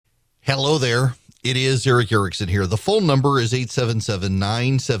Hello there. It is Eric Erickson here. The phone number is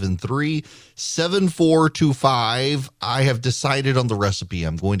 877-973-7425. I have decided on the recipe.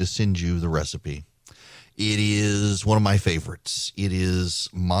 I'm going to send you the recipe. It is one of my favorites. It is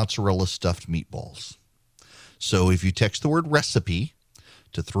mozzarella stuffed meatballs. So if you text the word recipe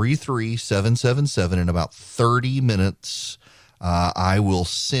to 33777 in about 30 minutes, I will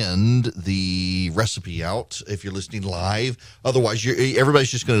send the recipe out if you're listening live. Otherwise,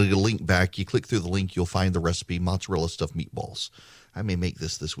 everybody's just going to get a link back. You click through the link, you'll find the recipe, mozzarella stuffed meatballs. I may make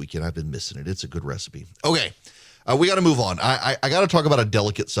this weekend. I've been missing it. It's a good recipe. Okay, we got to move on. I got to talk about a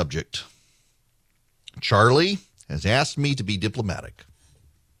delicate subject. Charlie has asked me to be diplomatic.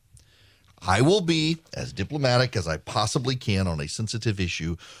 I will be as diplomatic as I possibly can on a sensitive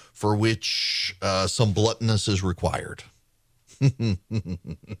issue for which some bluntness is required.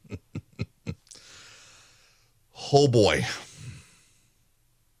 Oh boy.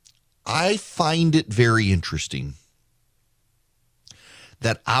 I find it very interesting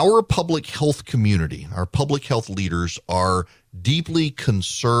that our public health community, our public health leaders are deeply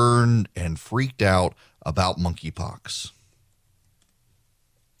concerned and freaked out about monkeypox.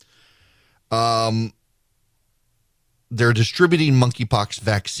 They're distributing monkeypox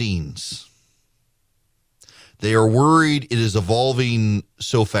vaccines. They are worried it is evolving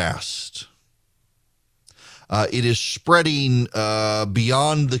so fast. It is spreading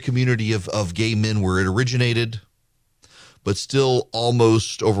beyond the community of gay men where it originated, but still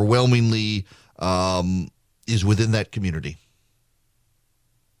almost overwhelmingly is within that community.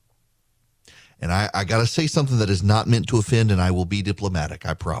 And I got to say something that is not meant to offend, and I will be diplomatic,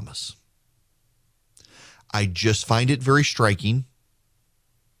 I promise. I just find it very striking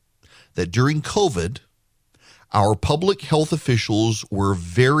that during COVID, our public health officials were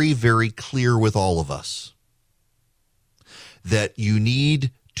very, very clear with all of us that you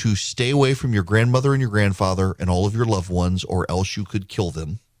need to stay away from your grandmother and your grandfather and all of your loved ones, or else you could kill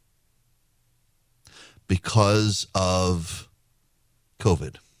them because of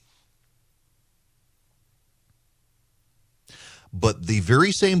COVID. But the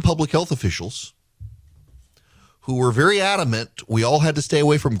very same public health officials who were very adamant we all had to stay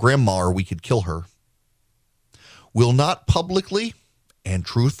away from grandma or we could kill her will not publicly and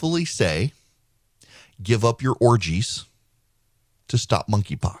truthfully say, give up your orgies to stop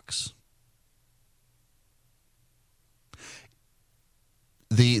monkeypox.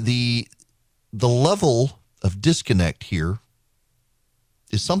 The level of disconnect here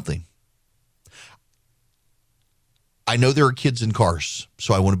is something. I know there are kids in cars,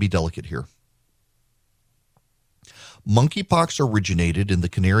 so I want to be delicate here. Monkeypox originated in the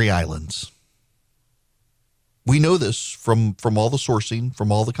Canary Islands. We know this from all the sourcing,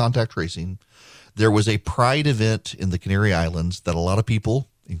 from all the contact tracing. There was a pride event in the Canary Islands that a lot of people,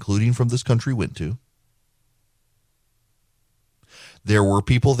 including from this country, went to. There were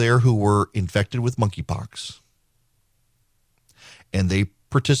people there who were infected with monkeypox. And they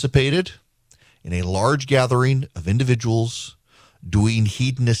participated in a large gathering of individuals doing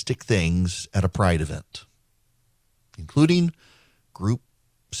hedonistic things at a pride event, including group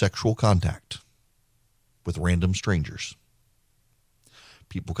sexual contact with random strangers.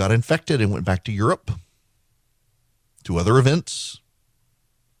 People got infected and went back to Europe, to other events,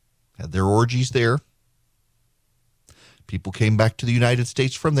 had their orgies there. People came back to the United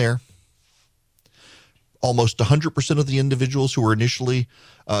States from there. Almost 100% of the individuals who were initially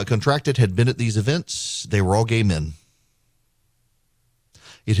contracted had been at these events. They were all gay men.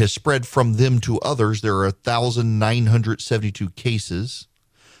 It has spread from them to others. There are 1,972 cases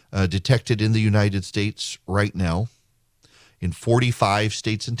detected in the United States right now in 45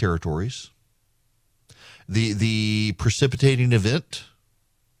 states and territories. The precipitating event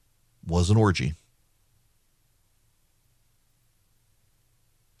was an orgy.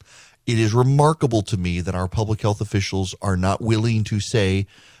 It is remarkable to me that our public health officials are not willing to say,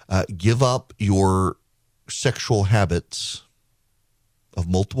 give up your sexual habits of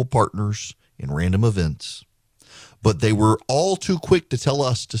multiple partners in random events. But they were all too quick to tell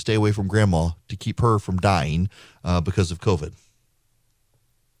us to stay away from grandma to keep her from dying because of COVID.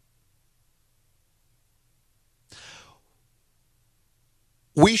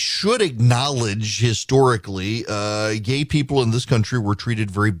 We should acknowledge historically, gay people in this country were treated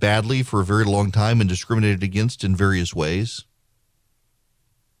very badly for a very long time and discriminated against in various ways.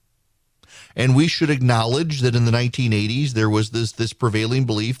 And we should acknowledge that in the 1980s, there was this prevailing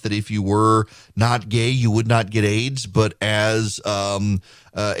belief that if you were not gay, you would not get AIDS. But as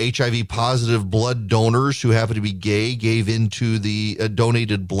HIV positive blood donors who happen to be gay gave into the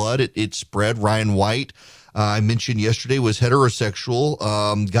donated blood, it spread. Ryan White I mentioned yesterday was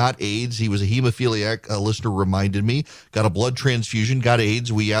heterosexual, got AIDS. He was a hemophiliac, a listener reminded me, got a blood transfusion, got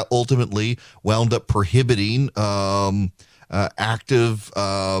AIDS. We ultimately wound up prohibiting active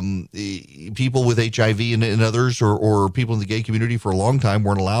people with HIV and others or people in the gay community for a long time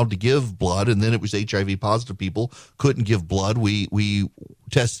weren't allowed to give blood, and then it was HIV positive people couldn't give blood. We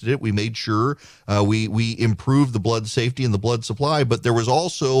tested it. We made sure we improved the blood safety and the blood supply, but there was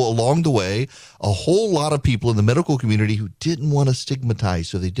also along the way a whole lot of people in the medical community who didn't want to stigmatize,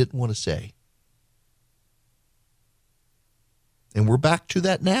 so they didn't want to say. And we're back to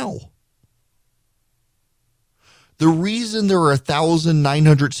that now. The reason there are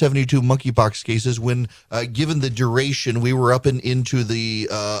 1,972 monkeypox cases when, given the duration, we were up into the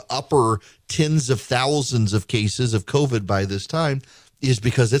upper tens of thousands of cases of COVID by this time is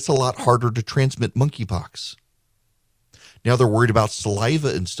because it's a lot harder to transmit monkeypox. Now they're worried about saliva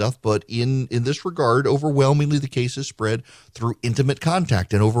and stuff, but in this regard, overwhelmingly the cases spread through intimate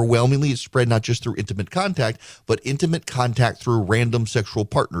contact. And overwhelmingly it's spread not just through intimate contact, but intimate contact through random sexual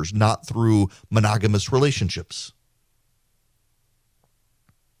partners, not through monogamous relationships.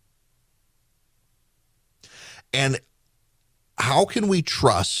 And how can we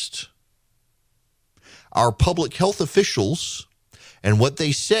trust our public health officials and what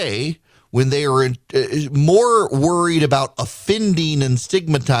they say when they are more worried about offending and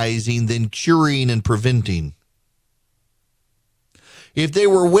stigmatizing than curing and preventing? If they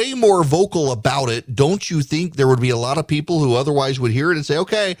were way more vocal about it, don't you think there would be a lot of people who otherwise would hear it and say,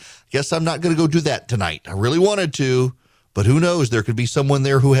 okay, I guess I'm not going to go do that tonight. I really wanted to. But who knows? There could be someone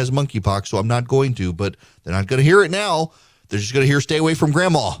there who has monkeypox, so I'm not going to. But they're not going to hear it now. They're just going to hear stay away from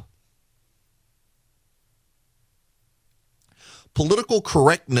grandma. Political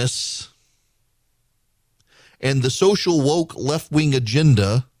correctness and the social woke left-wing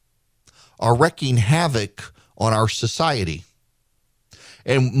agenda are wreaking havoc on our society.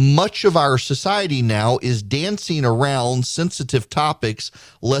 And much of our society now is dancing around sensitive topics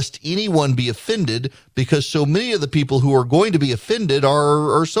lest anyone be offended, because so many of the people who are going to be offended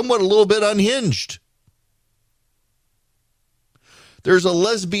are somewhat a little bit unhinged. There's a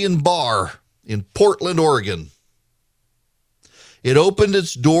lesbian bar in Portland, Oregon. It opened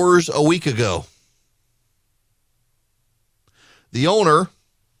its doors a week ago. The owner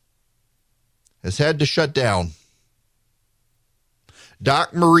has had to shut down.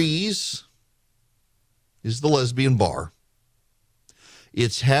 Doc Marie's is the lesbian bar.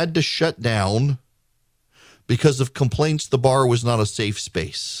 It's had to shut down because of complaints the bar was not a safe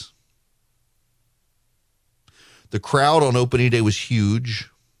space. The crowd on opening day was huge.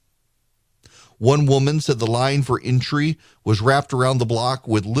 One woman said the line for entry was wrapped around the block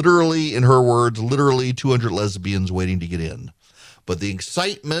with literally, in her words, literally 200 lesbians waiting to get in. But the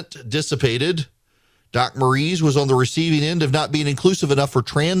excitement dissipated. Doc Marie's was on the receiving end of not being inclusive enough for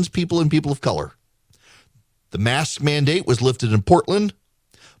trans people and people of color. The mask mandate was lifted in Portland,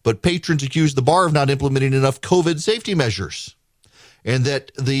 but patrons accused the bar of not implementing enough COVID safety measures and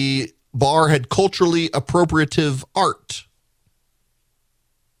that the bar had culturally appropriative art.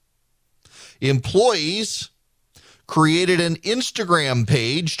 Employees created an Instagram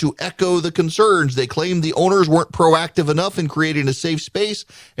page to echo the concerns. They claimed the owners weren't proactive enough in creating a safe space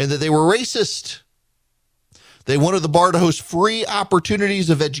and that they were racist. They wanted the bar to host free opportunities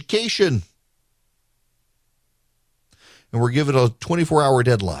of education. And were given a 24-hour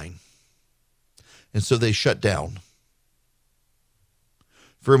deadline. And so they shut down.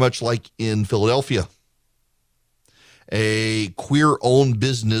 Very much like in Philadelphia. A queer-owned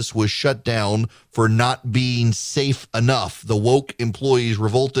business was shut down for not being safe enough. The woke employees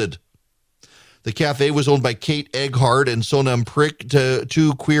revolted. The cafe was owned by Kate Eghart and Sonam Prick,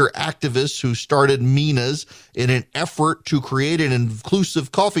 two queer activists who started Mina's in an effort to create an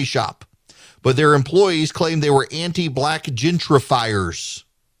inclusive coffee shop. But their employees claimed they were anti-black gentrifiers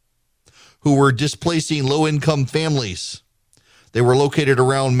who were displacing low-income families. They were located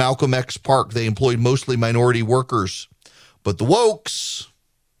around Malcolm X Park. They employed mostly minority workers. But the wokes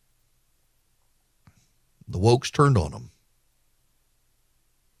turned on them.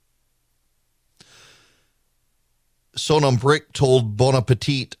 Sonam Prick told Bon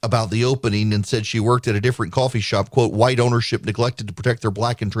Appetit about the opening and said she worked at a different coffee shop. Quote, white ownership neglected to protect their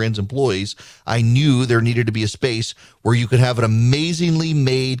black and trans employees. I knew there needed to be a space where you could have an amazingly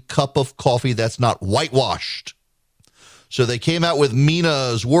made cup of coffee that's not whitewashed. So they came out with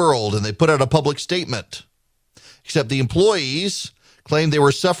Mina's World and they put out a public statement. Except the employees claimed they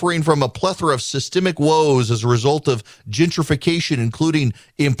were suffering from a plethora of systemic woes as a result of gentrification, including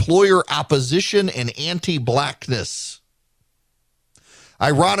employer opposition and anti-blackness.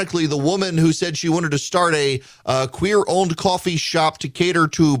 Ironically, the woman who said she wanted to start a queer-owned coffee shop to cater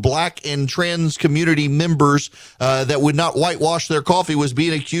to black and trans community members that would not whitewash their coffee was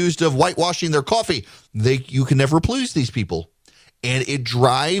being accused of whitewashing their coffee. You can never please these people. And it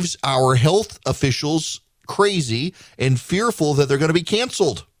drives our health officials crazy and fearful that they're going to be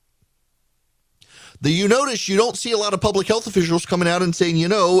canceled. You notice you don't see a lot of public health officials coming out and saying,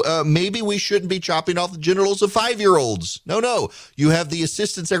 maybe we shouldn't be chopping off the genitals of 5-year-olds. No. You have the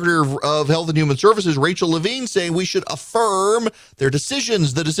Assistant Secretary of Health and Human Services, Rachel Levine, saying we should affirm their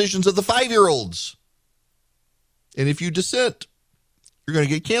decisions, the decisions of the 5-year-olds. And if you dissent, you're going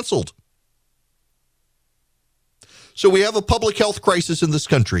to get canceled. So we have a public health crisis in this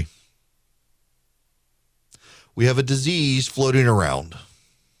country. We have a disease floating around.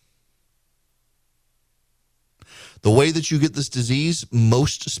 The way that you get this disease,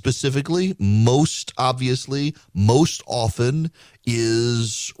 most specifically, most obviously, most often,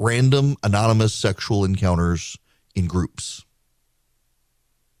 is random, anonymous sexual encounters in groups.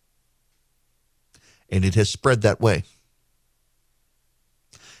 And it has spread that way.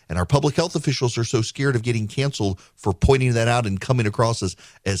 And our public health officials are so scared of getting canceled for pointing that out and coming across as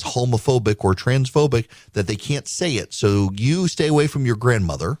homophobic or transphobic that they can't say it. So you stay away from your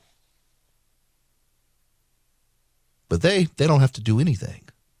grandmother. But they don't have to do anything.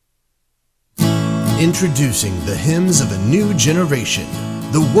 Introducing the hymns of a new generation,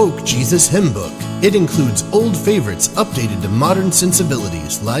 the Woke Jesus Hymn Book. It includes old favorites updated to modern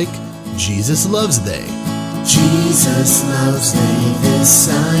sensibilities like Jesus Loves Thee. Jesus loves thee, this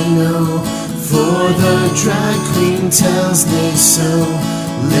I know, for the drag queen tells thee so.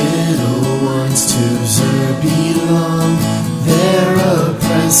 Little ones to Zer belong, they're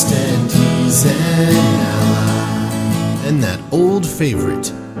oppressed and he's an ally. And that old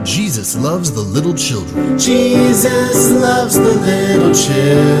favorite, Jesus Loves the Little Children. Jesus loves the little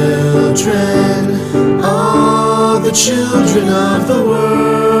children, all the children of the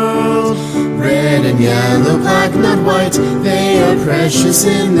world. Red and yellow, black, not white, they are precious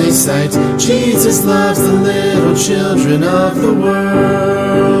in thy sight. Jesus loves the little children of the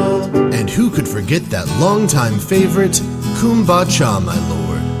world. And who could forget that longtime favorite, Kumbaya, my Lord.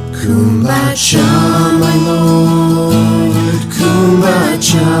 Kumbaya, my Lord,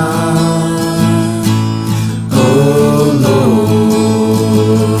 Kumbaya, oh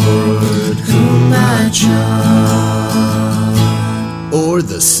Lord, Kumbaya. Or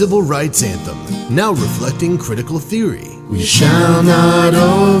the Civil Rights Anthem, now reflecting critical theory. We shall not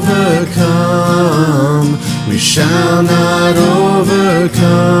overcome, we shall not overcome,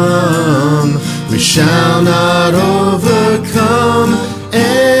 we shall not overcome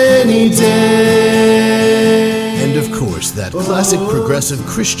any day. And of course, that classic progressive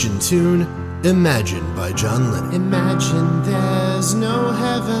Christian tune, Imagine by John Lennon. Imagine there's no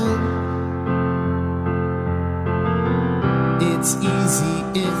heaven. It's easy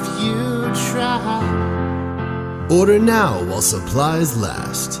if you try. Order now while supplies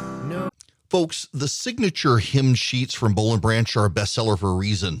last. Folks, the signature hymn sheets from Boll & Branch are a bestseller for a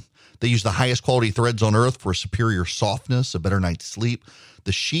reason. They use the highest quality threads on earth for superior softness, a better night's sleep.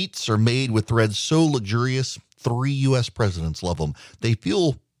 The sheets are made with threads so luxurious, 3 U.S. presidents love them. They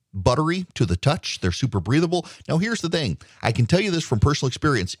feel buttery to the touch. They're super breathable. Now, here's the thing. I can tell you this from personal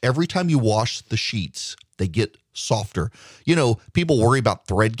experience. Every time you wash the sheets, they get softer. People worry about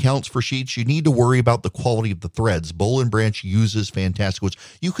thread counts for sheets. You need to worry about the quality of the threads. Boll & Branch uses fantastic ones.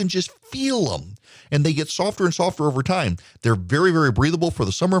 You can just feel them, and they get softer and softer over time. They're very, very breathable for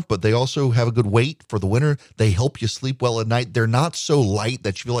the summer, but they also have a good weight for the winter. They help you sleep well at night. They're not so light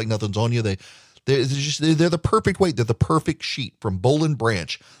that you feel like nothing's on you. They're the perfect weight. They're the perfect sheet from Boll &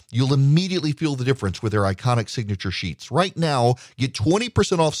 Branch. You'll immediately feel the difference with their iconic signature sheets. Right now, get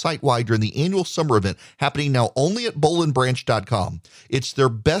 20% off site-wide during the annual summer event happening now only at bollandbranch.com. It's their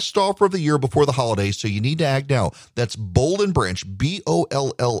best offer of the year before the holidays, so you need to act now. That's Boll & Branch,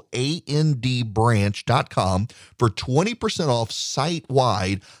 BOLLAND branch.com for 20% off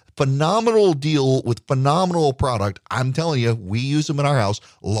site-wide. Phenomenal deal with phenomenal product. I'm telling you, we use them in our house.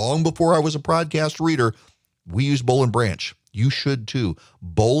 Long before I was a podcast reader, we use Boll & Branch. You should too.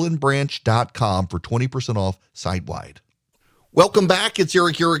 bollandbranch.com for 20% off site-wide. Welcome back. It's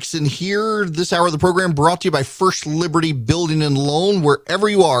Eric Erickson here. This hour of the program brought to you by First Liberty Building and Loan. Wherever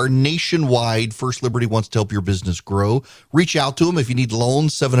you are nationwide, First Liberty wants to help your business grow. Reach out to them if you need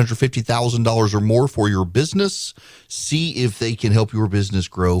loans, $750,000 or more for your business. See if they can help your business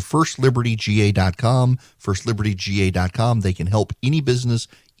grow. FirstLibertyGA.com, FirstLibertyGA.com. They can help any business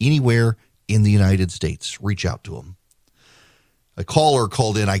anywhere in the United States. Reach out to them. a caller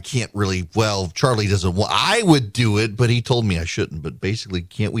called in. I can't really, Charlie doesn't want, I would do it, but he told me I shouldn't. But basically,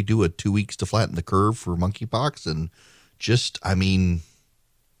 can't we do a 2 weeks to flatten the curve for monkeypox? And just,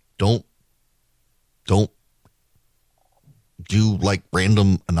 don't do like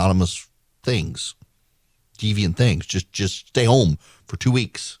random anonymous things, deviant things. Just stay home for 2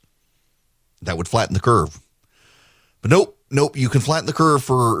 weeks. That would flatten the curve. But nope. You can flatten the curve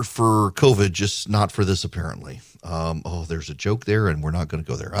for COVID, just not for this apparently. There's a joke there, and we're not going to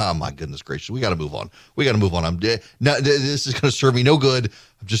go there. Oh my goodness gracious, we got to move on. This is going to serve me no good.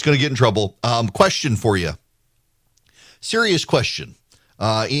 I'm just going to get in trouble. Question for you. Serious question.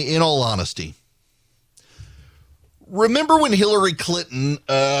 In all honesty. Remember when Hillary Clinton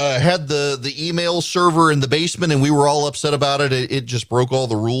had the email server in the basement and we were all upset about it? It just broke all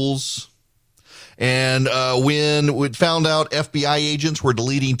the rules. And when we found out FBI agents were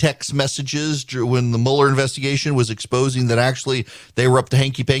deleting text messages when the Mueller investigation was exposing that actually they were up to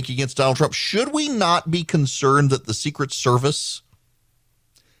hanky-panky against Donald Trump, should we not be concerned that the Secret Service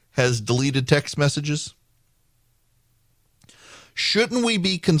has deleted text messages? Shouldn't we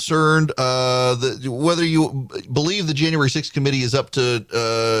be concerned whether you believe the January 6th committee is up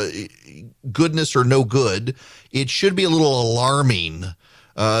to goodness or no good? It should be a little alarming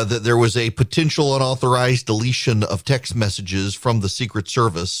that there was a potential unauthorized deletion of text messages from the Secret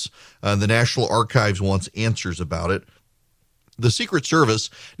Service. The National Archives wants answers about it. The Secret Service,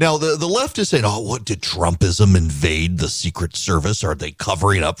 now the left is saying, what did Trumpism invade the Secret Service? Are they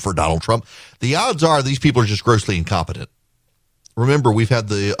covering up for Donald Trump? The odds are these people are just grossly incompetent. Remember, we've had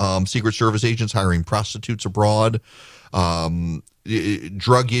the Secret Service agents hiring prostitutes abroad,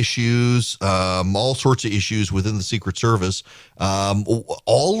 drug issues, all sorts of issues within the Secret Service.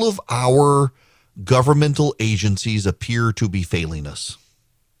 All of our governmental agencies appear to be failing us.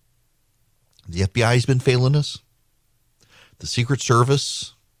 The FBI has been failing us. The Secret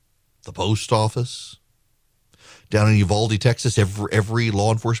Service, the Post Office. Down in Uvalde, Texas, every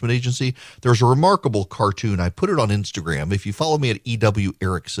law enforcement agency. There's a remarkable cartoon. I put it on Instagram. If you follow me at EW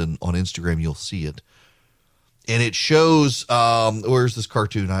Erickson on Instagram, you'll see it. And it shows, where's this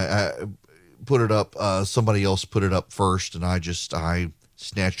cartoon? I put it up. Somebody else put it up first, and I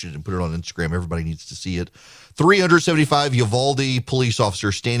snatched it and put it on Instagram. Everybody needs to see it. 375 Uvalde police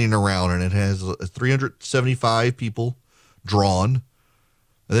officers standing around, and it has 375 people drawn.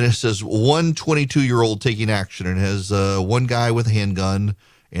 And then it says one 22-year-old taking action, and it has one guy with a handgun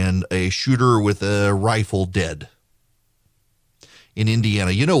and a shooter with a rifle dead in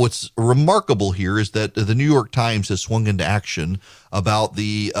Indiana. You know, what's remarkable here is that the New York Times has swung into action about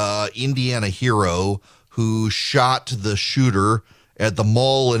the Indiana hero who shot the shooter at the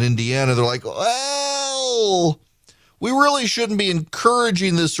mall in Indiana. They're like, well, we really shouldn't be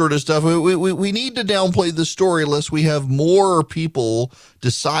encouraging this sort of stuff. We need to downplay the story lest we have more people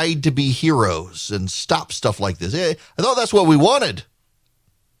decide to be heroes and stop stuff like this. I thought that's what we wanted.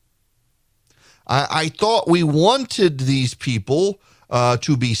 I thought we wanted these people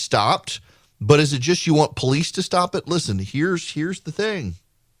to be stopped, but is it just you want police to stop it? Listen, here's the thing.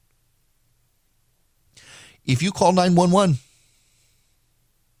 If you call 911,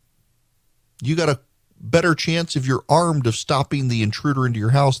 you got a better chance if you're armed of stopping the intruder into your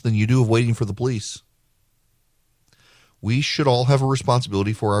house than you do of waiting for the police. We should all have a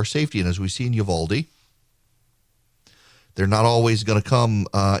responsibility for our safety. And as we see in Uvalde, they're not always going to come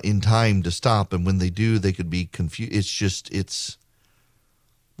in time to stop. And when they do, they could be confused.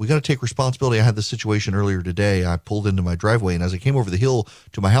 We got to take responsibility. I had this situation earlier today. I pulled into my driveway, and as I came over the hill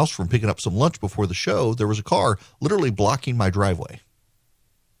to my house from picking up some lunch before the show, there was a car literally blocking my driveway.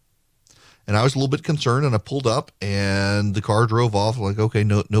 And I was a little bit concerned, and I pulled up, and the car drove off. Like, okay,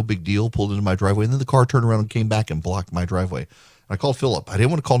 no big deal. Pulled into my driveway, and then the car turned around and came back and blocked my driveway. And I called Philip. I didn't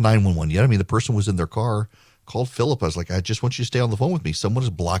want to call 911 yet. The person was in their car. Called Philip. I was like, I just want you to stay on the phone with me. Someone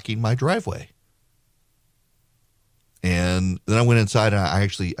is blocking my driveway. And then I went inside, and I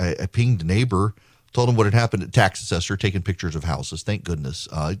pinged a neighbor, told him what had happened at tax assessor, taking pictures of houses. Thank goodness.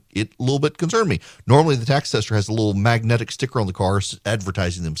 It a little bit concerned me. Normally, the tax assessor has a little magnetic sticker on the car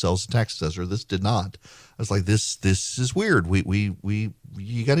advertising themselves as tax assessor. This did not. I was like, this is weird.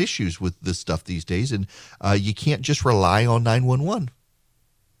 You got issues with this stuff these days, and you can't just rely on 911.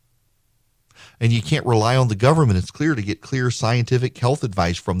 And you can't rely on the government. It's clear to get clear scientific health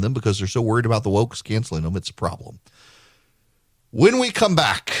advice from them because they're so worried about the wokes canceling them. It's a problem. When we come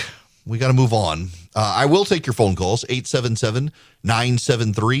back, we got to move on. I will take your phone calls,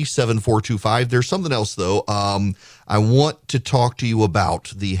 877-973-7425. There's something else, though. I want to talk to you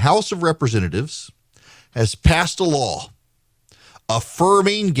about. The House of Representatives has passed a law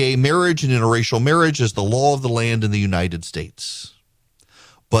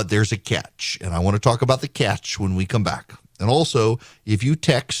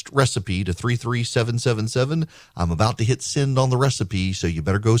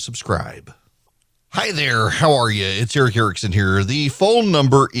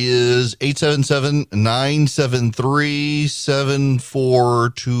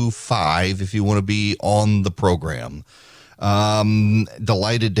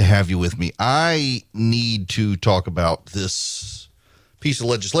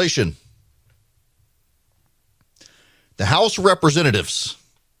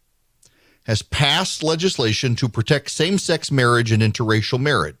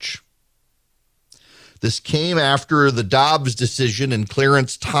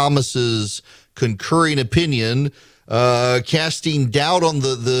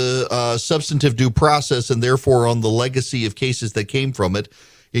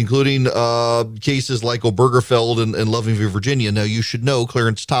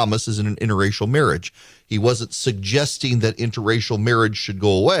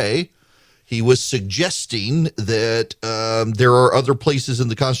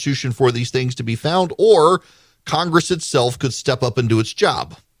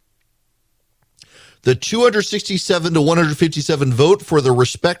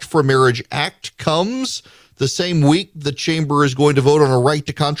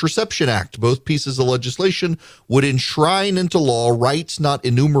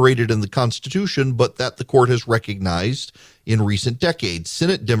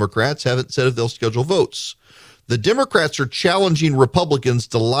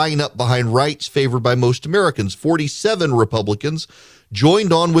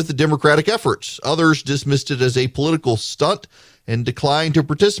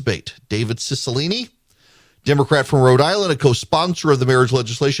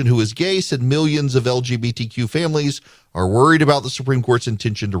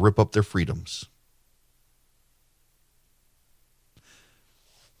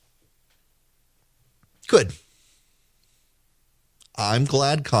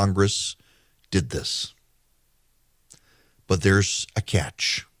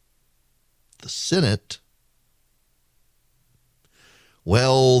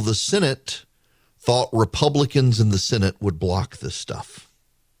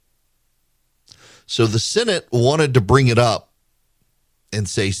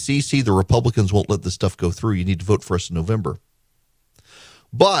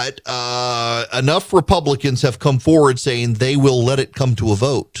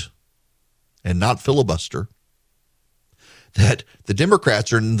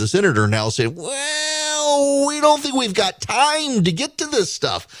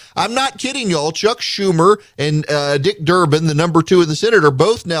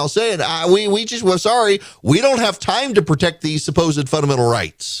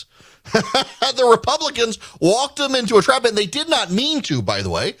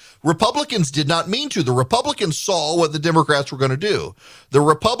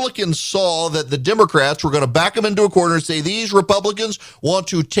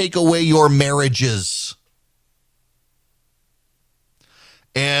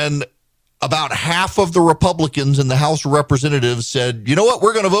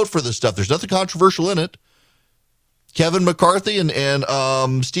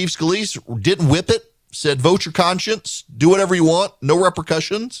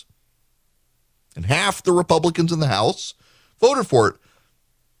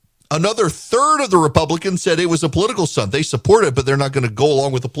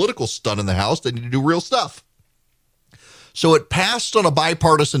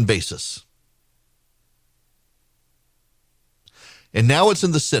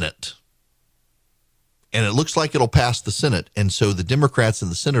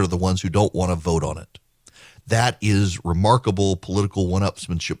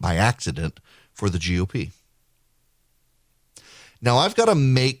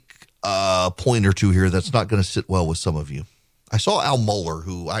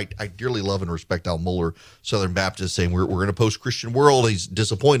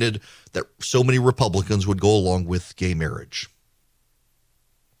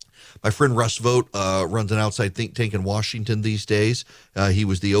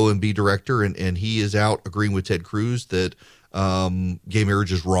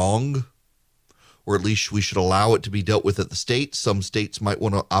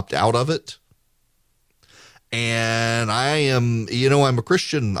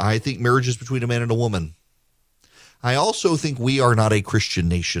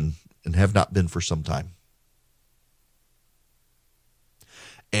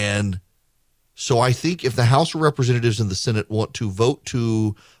And so I think if the House of Representatives and the Senate want to vote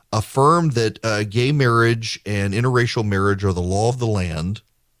to affirm that gay marriage and interracial marriage are the law of the land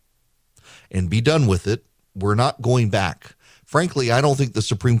and be done with it, we're not going back. Frankly, I don't think the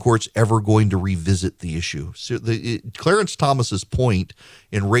Supreme Court's ever going to revisit the issue. So Clarence Thomas's point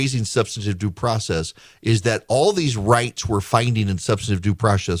in raising substantive due process is that all these rights we're finding in substantive due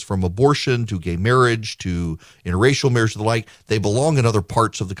process, from abortion to gay marriage to interracial marriage and the like, they belong in other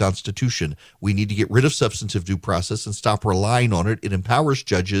parts of the Constitution. We need to get rid of substantive due process and stop relying on it. It empowers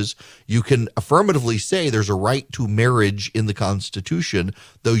judges. You can affirmatively say there's a right to marriage in the Constitution,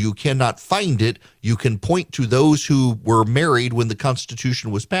 though you cannot find it. You can point to those who were married when the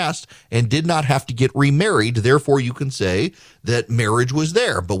Constitution was passed and did not have to get remarried. Therefore, you can say that marriage was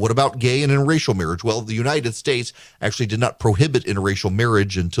there. But what about gay and interracial marriage? Well, the United States actually did not prohibit interracial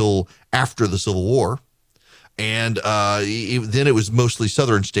marriage until after the Civil War. And then it was mostly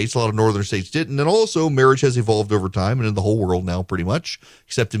southern states. A lot of northern states didn't. And also, marriage has evolved over time, and in the whole world now, pretty much,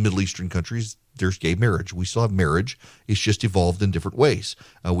 except in Middle Eastern countries, there's gay marriage. We still have marriage. It's just evolved in different ways.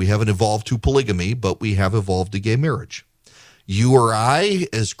 We haven't evolved to polygamy, but we have evolved to gay marriage. You or I,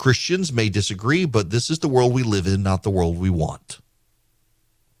 as Christians, may disagree, but this is the world we live in, not the world we want.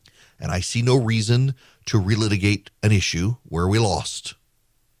 And I see no reason to relitigate an issue where we lost.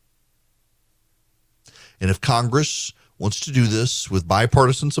 And if Congress wants to do this with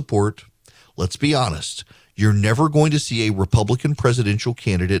bipartisan support, let's be honest, you're never going to see a Republican presidential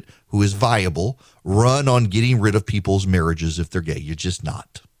candidate who is viable run on getting rid of people's marriages if they're gay. You're just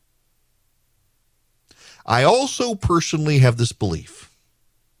not. I also personally have this belief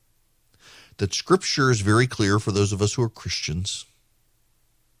that Scripture is very clear for those of us who are Christians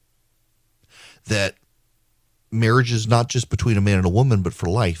that marriage is not just between a man and a woman, but for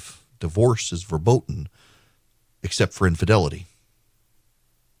life. Divorce is verboten, except for infidelity.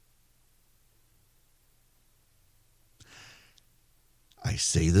 I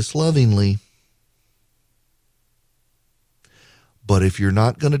say this lovingly, but if you're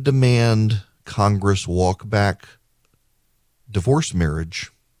not going to demand Congress walk back divorce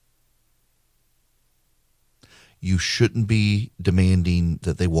marriage, you shouldn't be demanding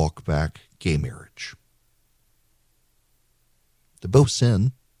that they walk back gay marriage. They both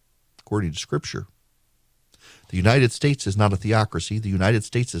sin, according to Scripture. The United States is not a theocracy. The United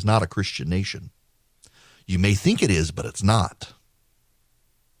States is not a Christian nation. You may think it is, but it's not.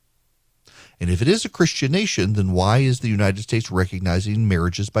 And if it is a Christian nation, then why is the United States recognizing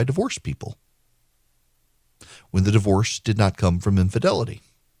marriages by divorced people when the divorce did not come from infidelity?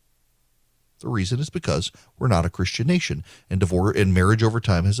 The reason is because we're not a Christian nation, and divorce and marriage over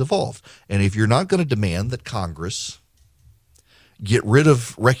time has evolved. And if you're not going to demand that Congress get rid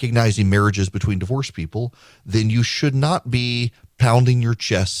of recognizing marriages between divorced people, then you should not be pounding your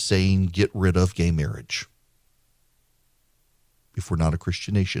chest saying, get rid of gay marriage. If we're not a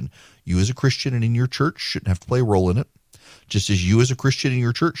Christian nation, you as a Christian and in your church shouldn't have to play a role in it. Just as you as a Christian in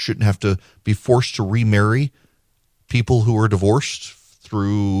your church shouldn't have to be forced to remarry people who are divorced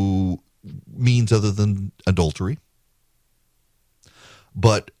through means other than adultery.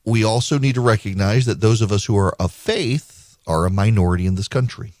 But we also need to recognize that those of us who are of faith are a minority in this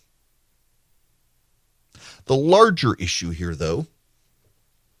country. The larger issue here, though,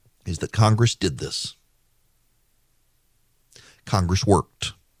 is that Congress did this. Congress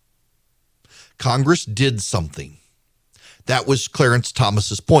worked. Congress did something. That was Clarence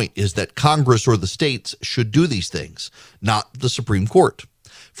Thomas's point, is that Congress or the states should do these things, not the Supreme Court.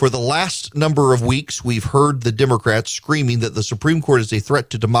 For the last number of weeks, we've heard the Democrats screaming that the Supreme Court is a threat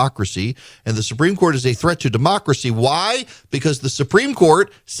to democracy, and the Supreme Court is a threat to democracy. Why? Because the Supreme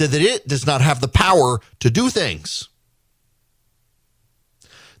Court said that it does not have the power to do things.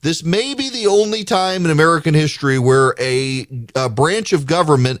 This may be the only time in American history where a branch of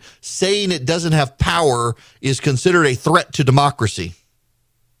government saying it doesn't have power is considered a threat to democracy.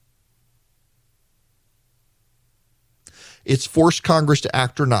 It's forced Congress to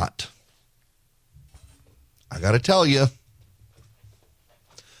act or not. I got to tell you,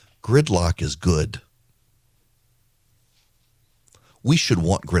 gridlock is good. We should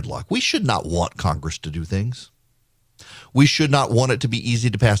want gridlock. We should not want Congress to do things. We should not want it to be easy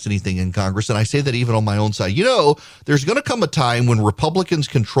to pass anything in Congress. And I say that even on my own side. You know, there's going to come a time when Republicans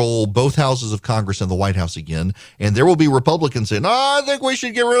control both houses of Congress and the White House again. And there will be Republicans saying, I think we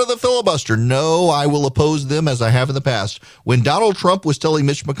should get rid of the filibuster. No, I will oppose them as I have in the past. When Donald Trump was telling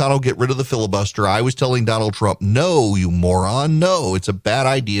Mitch McConnell, get rid of the filibuster, I was telling Donald Trump, no, you moron. No, it's a bad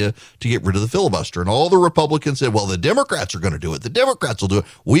idea to get rid of the filibuster. And all the Republicans said, well, the Democrats are going to do it. The Democrats will do it.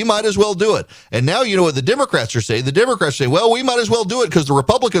 We might as well do it. And now you know what the Democrats are saying. The Democrats saying, well, we might as well do it because the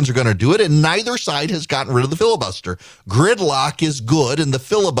Republicans are going to do it, and neither side has gotten rid of the filibuster. Gridlock is good, and the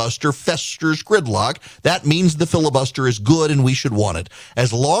filibuster festers gridlock. That means the filibuster is good, and we should want it.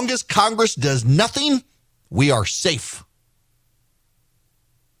 As long as Congress does nothing, we are safe.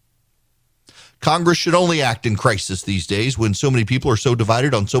 Congress should only act in crisis these days when so many people are so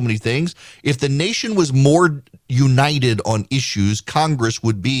divided on so many things. If the nation was more united on issues, Congress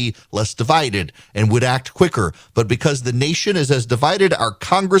would be less divided and would act quicker. But because the nation is as divided, our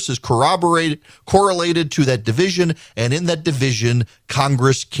Congress is correlated to that division, and in that division,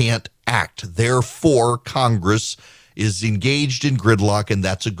 Congress can't act. Therefore, Congress is engaged in gridlock, and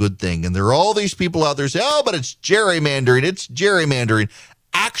that's a good thing. And there are all these people out there saying, oh, but it's gerrymandering. It's gerrymandering.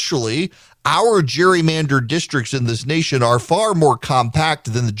 Actually, our gerrymandered districts in this nation are far more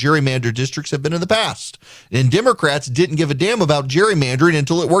compact than the gerrymandered districts have been in the past. And Democrats didn't give a damn about gerrymandering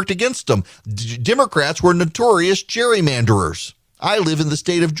until it worked against them. Democrats were notorious gerrymanderers. I live in the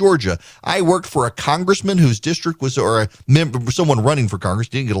state of Georgia. I worked for a congressman whose district was, or a member, someone running for Congress,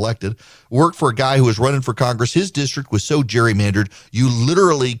 didn't get elected, worked for a guy who was running for Congress. His district was so gerrymandered, you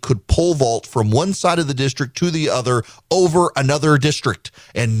literally could pole vault from one side of the district to the other over another district.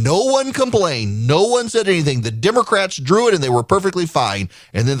 And no one complained. No one said anything. The Democrats drew it and they were perfectly fine.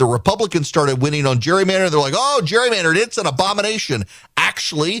 And then the Republicans started winning on gerrymandering. They're like, oh, gerrymandered, it's an abomination.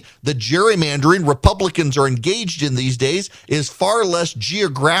 Actually, the gerrymandering Republicans are engaged in these days is far less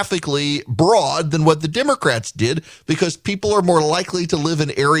geographically broad than what the Democrats did, because people are more likely to live in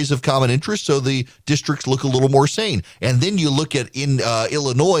areas of common interest, so the districts look a little more sane. And then you look at in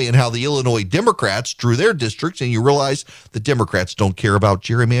Illinois and how the Illinois Democrats drew their districts, and you realize the Democrats don't care about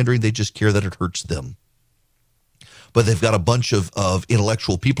gerrymandering. They just care that it hurts them. But they've got a bunch of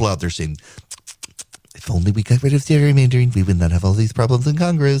intellectual people out there saying, if only we got rid of gerrymandering, we would not have all these problems in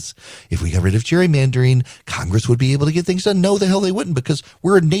Congress. If we got rid of gerrymandering, Congress would be able to get things done. No, the hell they wouldn't, because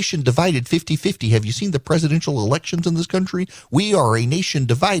we're a nation divided 50-50. Have you seen the presidential elections in this country? We are a nation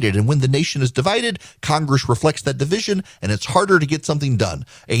divided, and when the nation is divided, Congress reflects that division, and it's harder to get something done.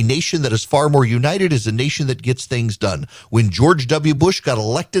 A nation that is far more united is a nation that gets things done. When George W. Bush got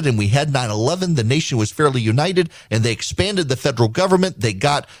elected and we had 9/11, the nation was fairly united, and they expanded the federal government. They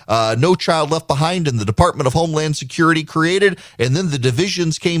got No Child Left Behind and the Department of Homeland Security created, and then the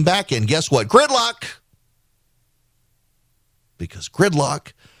divisions came back, and guess what? Gridlock. Because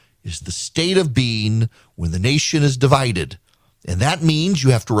gridlock is the state of being when the nation is divided. And that means you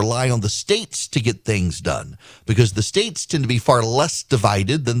have to rely on the states to get things done, because the states tend to be far less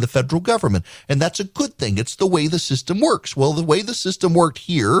divided than the federal government. And that's a good thing. It's the way the system works. Well, the way the system worked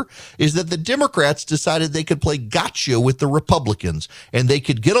here is that the Democrats decided they could play gotcha with the Republicans, and they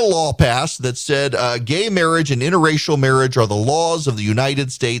could get a law passed that said gay marriage and interracial marriage are the laws of the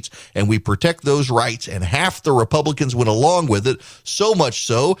United States, and we protect those rights. And half the Republicans went along with it, so much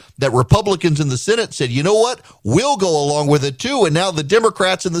so that Republicans in the Senate said, you know what, we'll go along with it too. And now the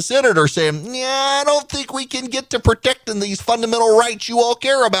Democrats in the Senate are saying, yeah, I don't think we can get to protecting these fundamental rights you all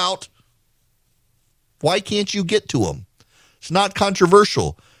care about. Why can't you get to them? It's not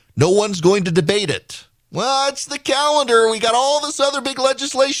controversial. No one's going to debate it. Well, it's the calendar. We got all this other big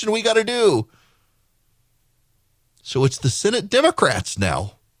legislation we got to do. So it's the Senate Democrats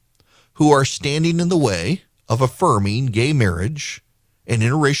now who are standing in the way of affirming gay marriage and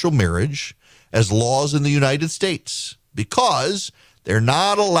interracial marriage as laws in the United States, because they're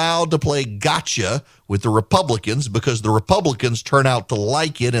not allowed to play gotcha with the Republicans, because the Republicans turn out to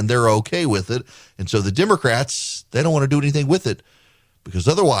like it and they're okay with it. And so the Democrats, they don't want to do anything with it, because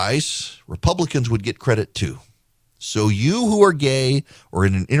otherwise Republicans would get credit too. So you who are gay or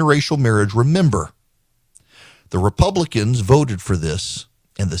in an interracial marriage, remember, the Republicans voted for this,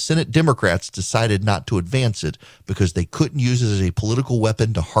 and the Senate Democrats decided not to advance it because they couldn't use it as a political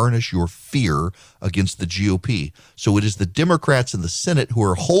weapon to harness your fear against the GOP. So it is the Democrats in the Senate who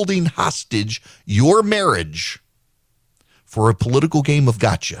are holding hostage your marriage for a political game of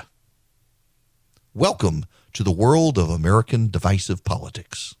gotcha. Welcome to the world of American divisive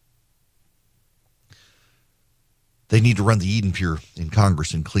politics. They need to run the Eden Pure in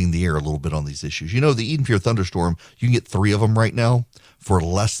Congress and clean the air a little bit on these issues. You know, the Eden Pure Thunderstorm, you can get 3 of them right now for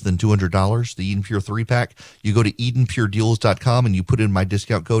less than $200. The Eden Pure 3-pack. You go to EdenPureDeals.com and you put in my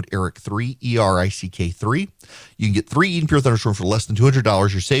discount code ERIC3, ERICK3. You can get 3 Eden Pure Thunderstorms for less than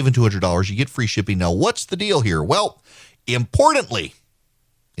 $200. You're saving $200. You get free shipping. Now, what's the deal here? Well, importantly,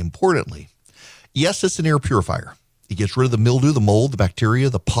 yes, it's an air purifier. It gets rid of the mildew, the mold, the bacteria,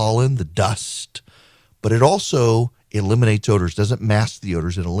 the pollen, the dust, but it also eliminates odors. Doesn't mask the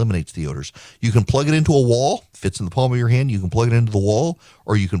odors, it eliminates the odors. You can plug it into a wall, fits in the palm of your hand. You can plug it into the wall,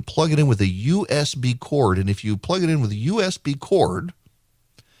 or you can plug it in with a USB cord. And if you plug it in with a USB cord,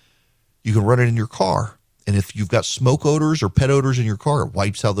 you can run it in your car. And if you've got smoke odors or pet odors in your car, it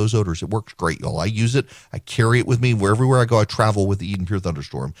wipes out those odors. It works great, y'all. I use it. I carry it with me everywhere I go. I travel with the Eden Pure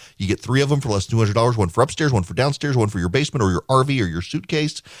Thunderstorm. You get 3 of them for less than $200, one for upstairs, one for downstairs, one for your basement or your RV or your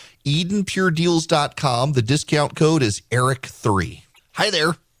suitcase. EdenPureDeals.com. The discount code is Eric3. Hi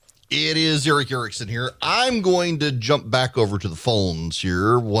there. It is Eric Erickson here. I'm going to jump back over to the phones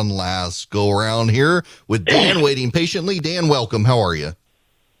here. One last go around here with Dan waiting patiently. Dan, welcome. How are you?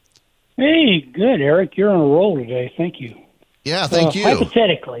 Hey, good, Eric. You're on a roll today. Thank you. Yeah, thank you.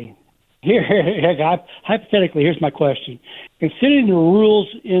 Hypothetically, here's my question. Considering the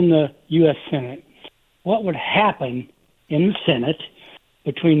rules in the U.S. Senate, what would happen in the Senate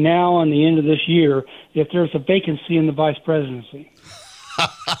between now and the end of this year if there's a vacancy in the vice presidency?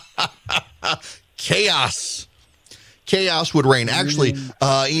 Chaos would reign. Actually,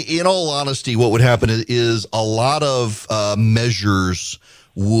 in all honesty, what would happen is a lot of measures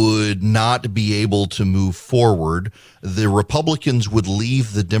would not be able to move forward. The Republicans would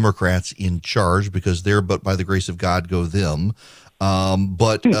leave the Democrats in charge because they're, but by the grace of God, go them.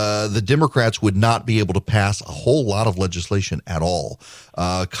 But the Democrats would not be able to pass a whole lot of legislation at all.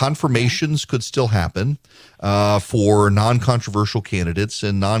 Confirmations could still happen for non-controversial candidates,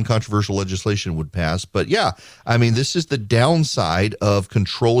 and non-controversial legislation would pass. But yeah, I mean, this is the downside of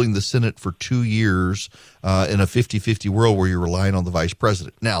controlling the Senate for 2 years in a 50-50 world where you're relying on the vice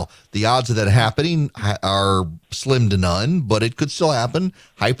president. Now, the odds of that happening are slim to none, but it could still happen.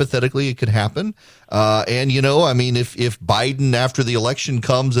 Hypothetically, it could happen. And, you know, I mean, if Biden after the election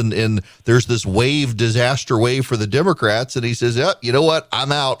comes and there's this disaster wave for the Democrats, and he says, yep, you know what,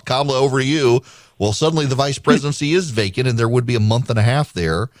 I'm out, Kamala, over to you. Well, suddenly the vice presidency is vacant, and there would be a month and a half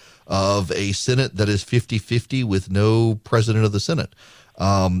there of a Senate that is 50-50 with no president of the Senate.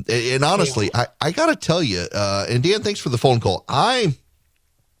 And honestly, I got to tell you, and Dan, thanks for the phone call. I'm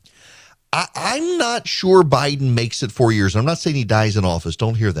not sure Biden makes it 4 years. I'm not saying he dies in office.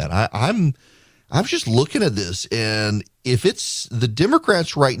 Don't hear that. I'm just looking at this, and if it's the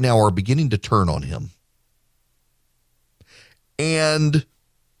Democrats right now are beginning to turn on him, and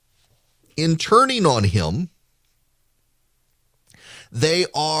in turning on him, they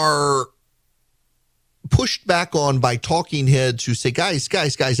are pushed back on by talking heads who say, guys,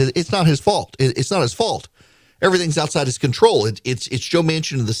 it's not his fault. It's not his fault. Everything's outside his control. It's Joe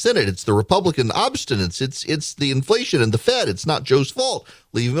Manchin in the Senate. It's the Republican obstinance. It's the inflation and the Fed. It's not Joe's fault.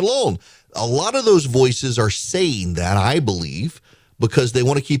 Leave him alone. A lot of those voices are saying that, I believe, because they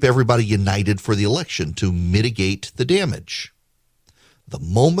want to keep everybody united for the election to mitigate the damage. The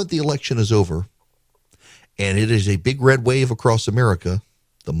moment the election is over, and it is a big red wave across America,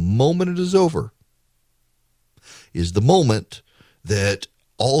 the moment it is over is the moment that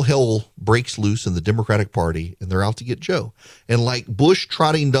all hell breaks loose in the Democratic Party, and they're out to get Joe. And like Bush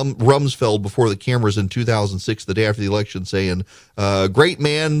trotting Rumsfeld before the cameras in 2006, the day after the election, saying, great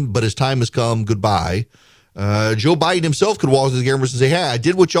man, but his time has come, goodbye. Joe Biden himself could walk to the cameras and say, hey, I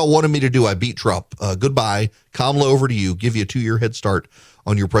did what y'all wanted me to do. I beat Trump. Goodbye. Kamala, over to you. Give you a 2-year head start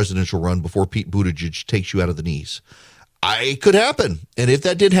on your presidential run before Pete Buttigieg takes you out of the knees. It could happen. And if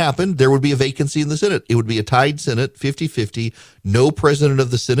that did happen, there would be a vacancy in the Senate. It would be a tied Senate, 50-50. No president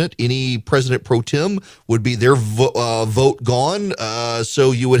of the Senate. Any president pro tem would be their vote gone.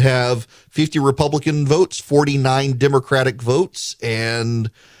 So you would have 50 Republican votes, 49 Democratic votes, and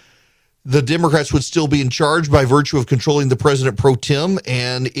the Democrats would still be in charge by virtue of controlling the president pro tem,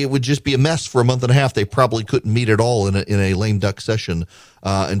 and it would just be a mess for a month and a half. They probably couldn't meet at all in a lame duck session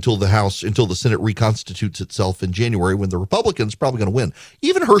until the Senate reconstitutes itself in January, when the Republicans probably going to win.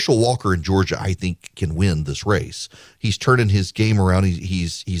 Even Herschel Walker in Georgia, I think, can win this race. He's turning his game around.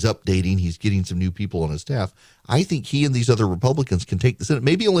 He's updating. He's getting some new people on his staff. I think he and these other Republicans can take the Senate,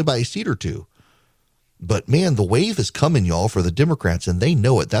 maybe only by a seat or two. But, man, the wave is coming, y'all, for the Democrats, and they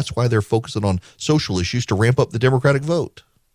know it. That's why they're focusing on social issues to ramp up the Democratic vote.